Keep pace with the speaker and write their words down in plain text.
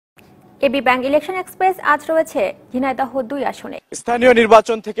AB bank election express আজ রয়েছে ইদহ-২ আসনে। স্থানীয়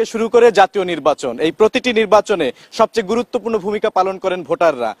নির্বাচন থেকে শুরু করে জাতীয় নির্বাচন, এই প্রতিটি নির্বাচনে সবচেয়ে গুরুত্বপূর্ণ ভূমিকা পালন করেন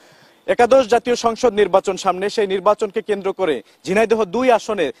ভোটাররা। একাদশ জাতীয় সংসদ নির্বাচন সামনে, সেই নির্বাচনকে কেন্দ্র করে ইদহ-২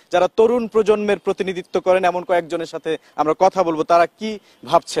 আসনে যারা তরুণ প্রজন্মের প্রতিনিধিত্ব করেন এমন কয়েকজনের সাথে আমরা কথা বলবো, তারা কি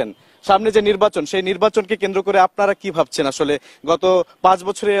ভাবছেন। সামনে যে নির্বাচন, সেই নির্বাচনকে কেন্দ্র করে আপনারা কি ভাবছেন? আসলে গত 5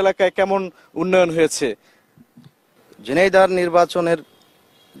 বছরের এলাকায় কেমন উন্নয়ন হয়েছে? ঝিনাইদহ নির্বাচনের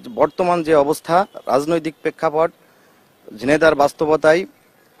বর্তমান যে অবস্থা, রাজনৈতিক প্রেক্ষাপট, ঝিনাইদহ বাস্তবতায়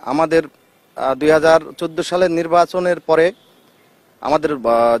আমাদের 2014 সালের নির্বাচনের পরে আমাদের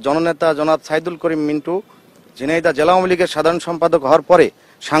জননেতা জনাব সাইদুল করিম মিন্টু ঝিনাইদহ জেলা আওয়ামী লীগের সাধারণ সম্পাদক হওয়ার পরে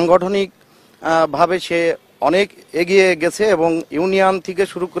সাংগঠনিক ভাবে সে অনেক এগিয়ে গেছে এবং ইউনিয়ন থেকে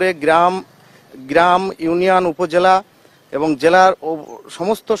শুরু করে গ্রাম ইউনিয়ন উপজেলা এবং জেলার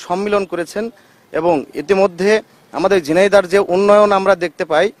সমস্ত সম্মিলন করেছেন এবং ইতিমধ্যে আমাদের ঝিনাইদহর যে উন্নয়ন আমরা দেখতে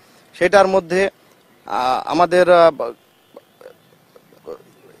পাই সেটার মধ্যে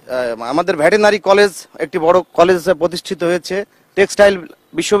আমাদের ভেটেরিনারি কলেজ একটি বড় কলেজ প্রতিষ্ঠিত হয়েছে, টেক্সটাইল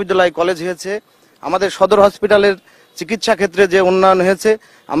বিশ্ববিদ্যালয় কলেজ হয়েছে, আমাদের সদর হসপিটালের চিকিৎসা ক্ষেত্রে যে উন্নয়ন হয়েছে,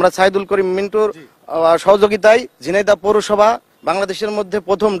 আমরা সাইদুল করিম মিন্টুর সহযোগিতায় ঝিনাইদহ পৌরসভা বাংলাদেশের মধ্যে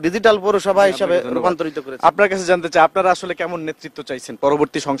প্রথম ডিজিটাল পৌরসভা হিসেবে রূপান্তরিত করেছে। আপনার কাছে জানতে চাই, আপনারা আসলে কেমন নেতৃত্ব চাইছেন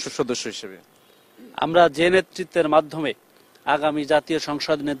পরবর্তী সংসদ সদস্য হিসেবে? আমরা যে নেতৃত্বের মাধ্যমে আগামী জাতীয়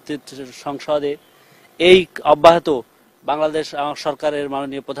সংসদে এই অব্যাহত বাংলাদেশ সরকারের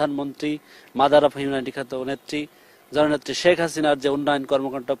মাননীয় প্রধানমন্ত্রী মাদার অফ হিউম্যানিটি খ্যাত নেত্রী জননেত্রী শেখ হাসিনার যে উন্নয়ন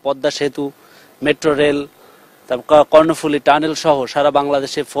কর্মকাণ্ড, পদ্মা সেতু, মেট্রো রেল, কর্ণফুলী টানেল সহ সারা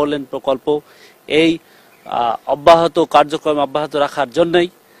বাংলাদেশে 4 লেন প্রকল্প, এই অব্যাহত কার্যক্রম অব্যাহত রাখার জন্যই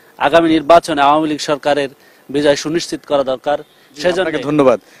আগামী নির্বাচনে আওয়ামী লীগ সরকারের বিজয় সুনিশ্চিত করা দরকার। সেজন্য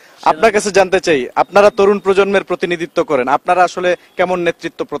ধন্যবাদ। আপনার কাছে জানতে চাই, আপনারা তরুণ প্রজন্মের প্রতিনিধিত্ব করেন, আপনারা আসলে কেমন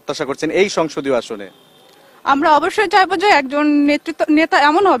নেতৃত্ব প্রত্যাশা করছেন এই সংসদীয় আসনে? আমরা অবশ্যই চাইবো যে একজন নেতা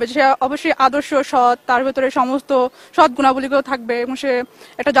এমন হবে যে অবশ্যই আদর্শ, সৎ, তার ভেতরে সমস্ত সৎ গুণাবলীগুলো থাকবে এবং সে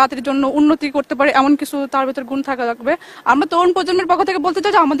একটা জাতির জন্য উন্নতি করতে পারে এমন কিছু তার ভেতরে গুণ থাকা লাগবে। আমরা তরুণ প্রজন্মের পক্ষ থেকে বলতে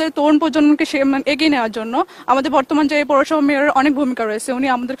চাই যে আমাদের তরুণ প্রজন্মকে এগিয়ে নেওয়ার জন্য আমাদের বর্তমান যে পৌরসভা মেয়রের অনেক ভূমিকা রয়েছে, উনি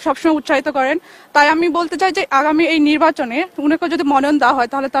আমাদের সবসময় উৎসাহিত করেন। তাই আমি বলতে চাই যে আগামী এই নির্বাচনে উনাকে যদি মনোনয়ন দেওয়া হয়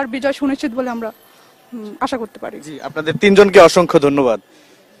তাহলে তার বিজয় সুনিশ্চিত বলে আমরা আশা করতে পারি। জি, আপনাদের তিনজনকে অসংখ্য ধন্যবাদ।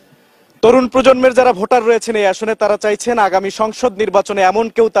 তরুণ প্রজন্মের যারা ভোটার রয়েছেন এই আসনে, তারা চাইছেন আগামী সংসদ নির্বাচনে এমন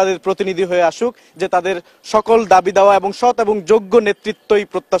কেউ তাদের প্রতিনিধি হয়ে আসুক যে তাদের সকল দাবি দেওয়া এবং সৎ এবং যোগ্য নেতৃত্বই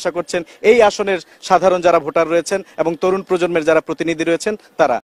প্রত্যাশা করছেন এই আসনের সাধারণ যারা ভোটার রয়েছেন এবং তরুণ প্রজন্মের যারা প্রতিনিধি রয়েছেন তারা।